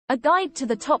a guide to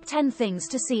the top 10 things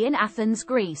to see in Athens,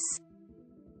 Greece.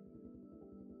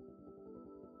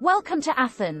 Welcome to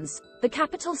Athens, the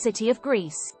capital city of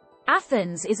Greece.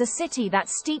 Athens is a city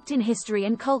that's steeped in history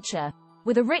and culture,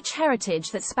 with a rich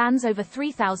heritage that spans over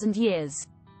 3,000 years.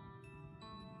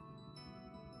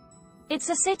 It's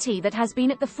a city that has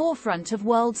been at the forefront of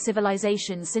world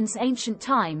civilization since ancient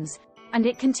times, and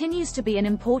it continues to be an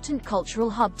important cultural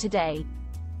hub today.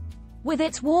 With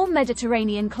its warm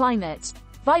Mediterranean climate,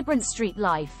 vibrant street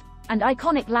life, and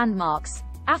iconic landmarks,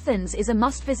 Athens is a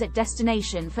must-visit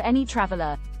destination for any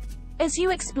traveler. As you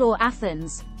explore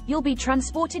Athens, you'll be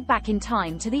transported back in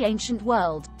time to the ancient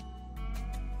world.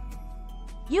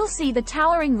 You'll see the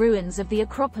towering ruins of the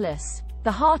Acropolis,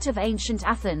 the heart of ancient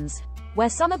Athens, where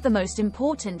some of the most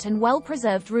important and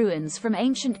well-preserved ruins from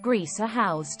ancient Greece are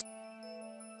housed.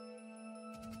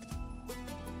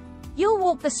 You'll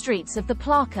walk the streets of the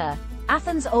Plaka,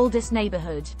 Athens' oldest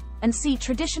neighborhood, and see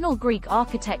traditional Greek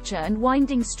architecture and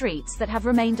winding streets that have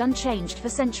remained unchanged for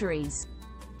centuries.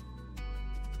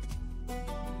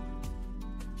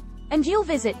 And you'll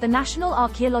visit the National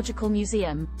Archaeological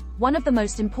Museum, one of the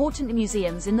most important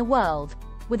museums in the world,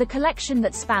 with a collection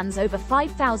that spans over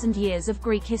 5,000 years of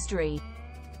Greek history.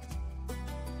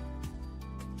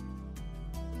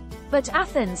 But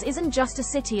Athens isn't just a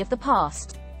city of the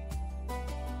past.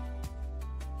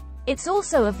 It's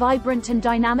also a vibrant and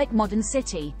dynamic modern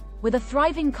city, with a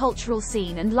thriving cultural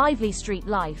scene and lively street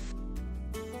life.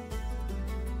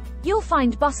 You'll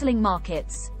find bustling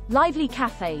markets, lively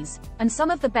cafes, and some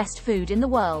of the best food in the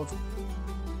world.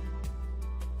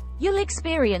 You'll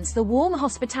experience the warm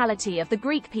hospitality of the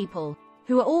Greek people,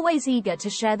 who are always eager to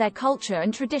share their culture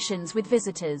and traditions with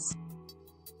visitors.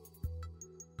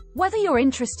 Whether you're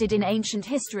interested in ancient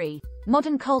history,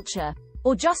 modern culture,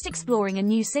 or just exploring a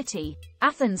new city,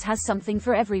 Athens has something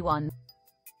for everyone.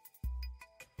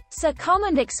 So come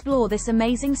and explore this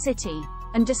amazing city,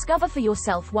 and discover for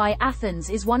yourself why Athens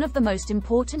is one of the most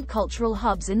important cultural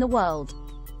hubs in the world.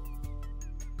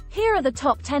 Here are the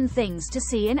top 10 things to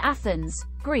see in Athens,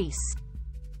 Greece.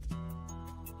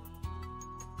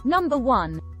 Number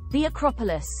 1. The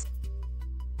Acropolis.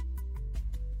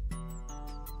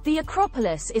 The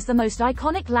Acropolis is the most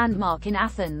iconic landmark in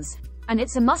Athens, and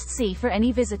it's a must-see for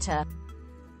any visitor.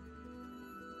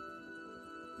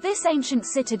 This ancient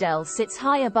citadel sits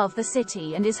high above the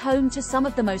city and is home to some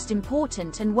of the most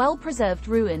important and well-preserved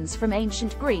ruins from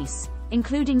ancient Greece,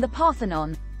 including the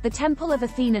Parthenon, the Temple of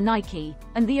Athena Nike,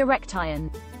 and the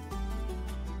Erechtheion.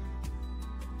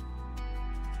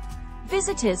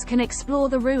 Visitors can explore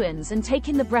the ruins and take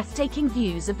in the breathtaking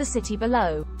views of the city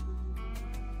below.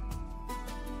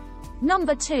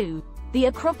 Number 2. The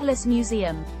Acropolis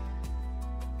Museum.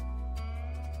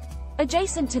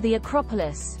 Adjacent to the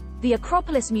Acropolis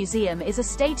Museum is a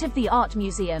state-of-the-art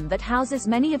museum that houses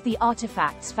many of the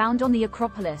artifacts found on the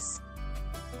Acropolis.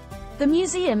 The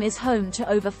museum is home to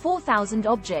over 4,000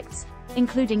 objects,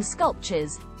 including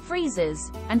sculptures,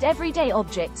 friezes, and everyday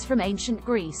objects from ancient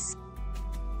Greece.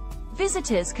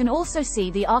 Visitors can also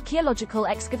see the archaeological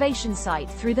excavation site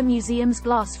through the museum's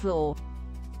glass floor.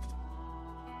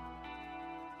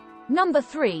 Number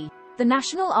 3. The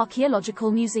National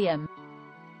Archaeological Museum.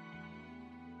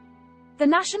 The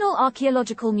National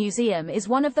Archaeological Museum is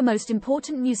one of the most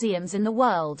important museums in the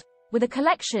world, with a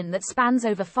collection that spans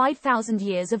over 5,000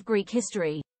 years of Greek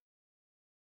history.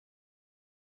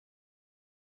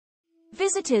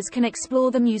 Visitors can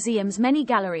explore the museum's many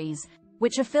galleries,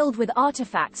 which are filled with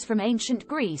artifacts from ancient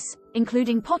Greece,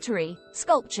 including pottery,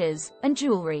 sculptures, and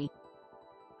jewelry.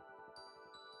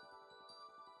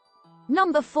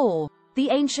 Number 4. The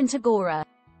Ancient Agora.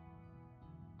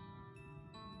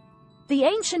 The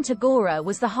ancient agora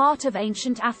was the heart of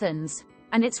ancient Athens,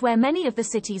 and it's where many of the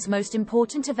city's most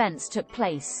important events took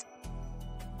place.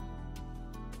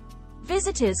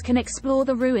 Visitors can explore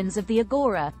the ruins of the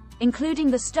agora, including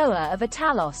the Stoa of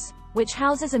Attalos, which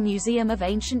houses a museum of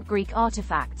ancient Greek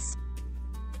artifacts.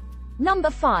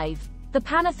 Number 5. The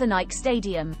Panathenaic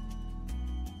Stadium.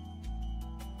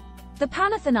 The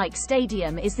Panathenaic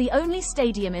Stadium is the only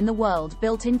stadium in the world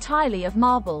built entirely of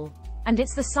marble, and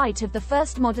it's the site of the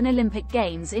first modern Olympic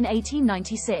Games in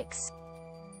 1896.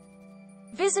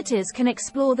 Visitors can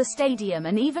explore the stadium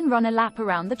and even run a lap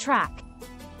around the track.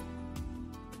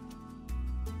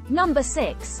 Number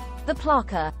 6. The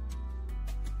Plaka.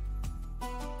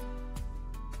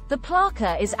 The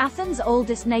Plaka is Athens'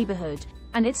 oldest neighborhood,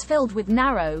 and it's filled with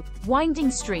narrow, winding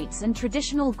streets and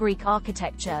traditional Greek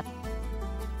architecture.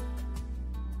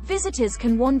 Visitors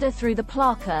can wander through the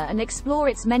Plaka and explore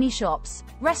its many shops,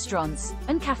 restaurants,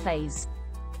 and cafes.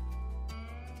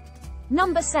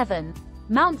 Number 7.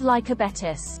 Mount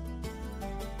Lycabettus.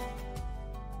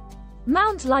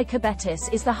 Mount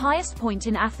Lycabettus is the highest point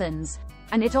in Athens,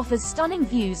 and it offers stunning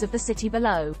views of the city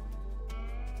below.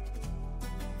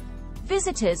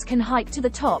 Visitors can hike to the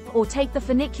top or take the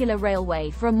funicular railway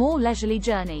for a more leisurely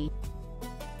journey.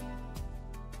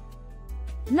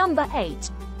 Number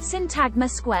 8. Syntagma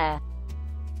Square.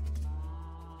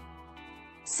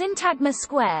 Syntagma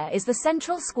Square is the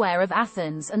central square of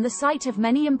Athens and the site of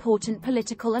many important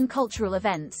political and cultural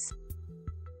events.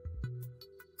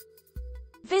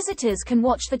 Visitors can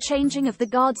watch the changing of the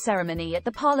guard ceremony at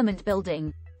the Parliament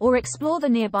building, or explore the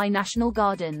nearby National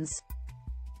Gardens.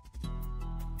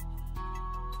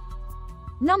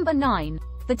 Number 9.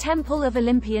 The Temple of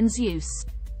Olympian Zeus.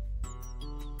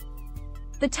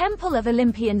 The Temple of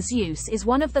Olympian Zeus is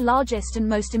one of the largest and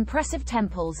most impressive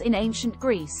temples in ancient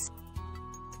Greece.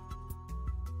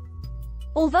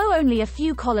 Although only a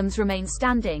few columns remain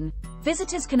standing,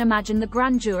 visitors can imagine the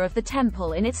grandeur of the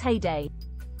temple in its heyday.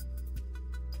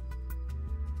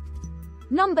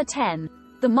 Number 10.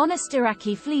 The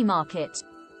Monastiraki Flea Market.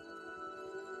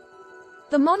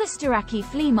 The Monastiraki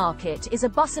Flea Market is a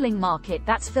bustling market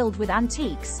that's filled with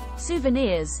antiques,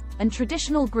 souvenirs, and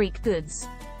traditional Greek goods.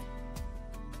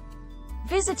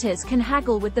 Visitors can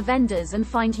haggle with the vendors and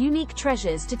find unique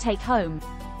treasures to take home.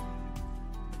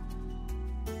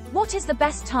 What is the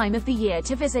best time of the year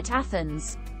to visit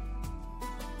Athens?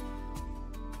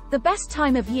 The best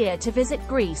time of year to visit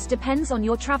Greece depends on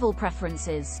your travel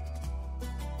preferences.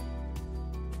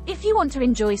 If you want to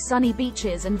enjoy sunny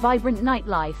beaches and vibrant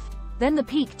nightlife, then the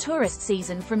peak tourist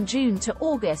season from June to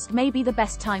August may be the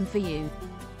best time for you.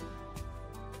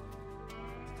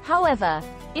 However,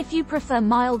 if you prefer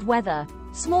mild weather,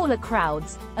 smaller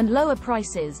crowds, and lower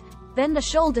prices, then the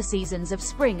shoulder seasons of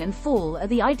spring and fall are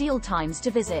the ideal times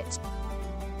to visit.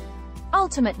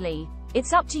 Ultimately,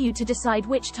 it's up to you to decide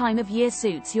which time of year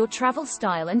suits your travel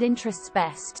style and interests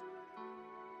best.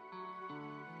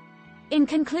 In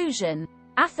conclusion,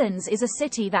 Athens is a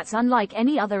city that's unlike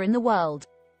any other in the world.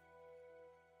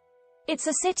 It's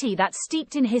a city that's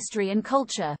steeped in history and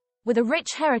culture, with a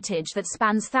rich heritage that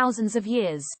spans thousands of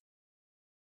years.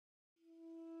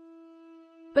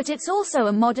 But it's also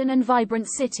a modern and vibrant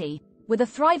city, with a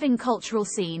thriving cultural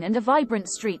scene and a vibrant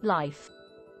street life.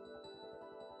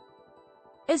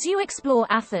 As you explore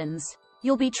Athens,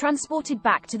 you'll be transported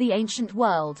back to the ancient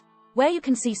world, where you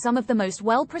can see some of the most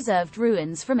well-preserved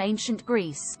ruins from ancient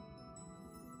Greece.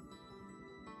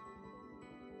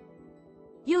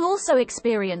 You'll also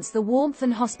experience the warmth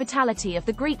and hospitality of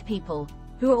the Greek people,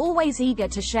 who are always eager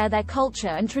to share their culture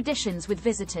and traditions with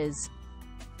visitors.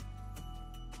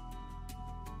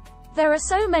 There are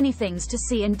so many things to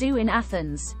see and do in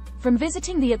Athens, from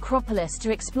visiting the Acropolis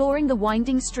to exploring the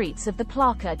winding streets of the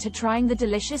Plaka to trying the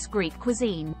delicious Greek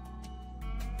cuisine.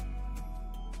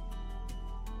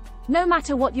 No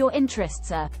matter what your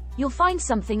interests are, you'll find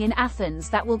something in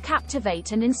Athens that will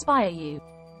captivate and inspire you.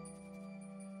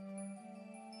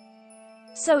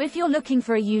 So if you're looking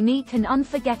for a unique and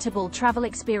unforgettable travel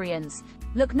experience,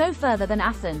 look no further than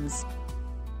Athens.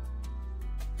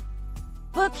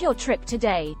 Book your trip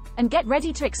today, and get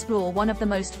ready to explore one of the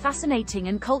most fascinating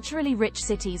and culturally rich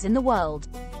cities in the world.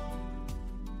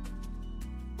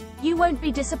 You won't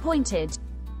be disappointed.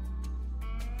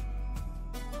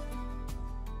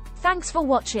 Thanks for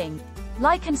watching.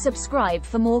 Like and subscribe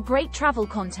for more great travel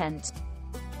content.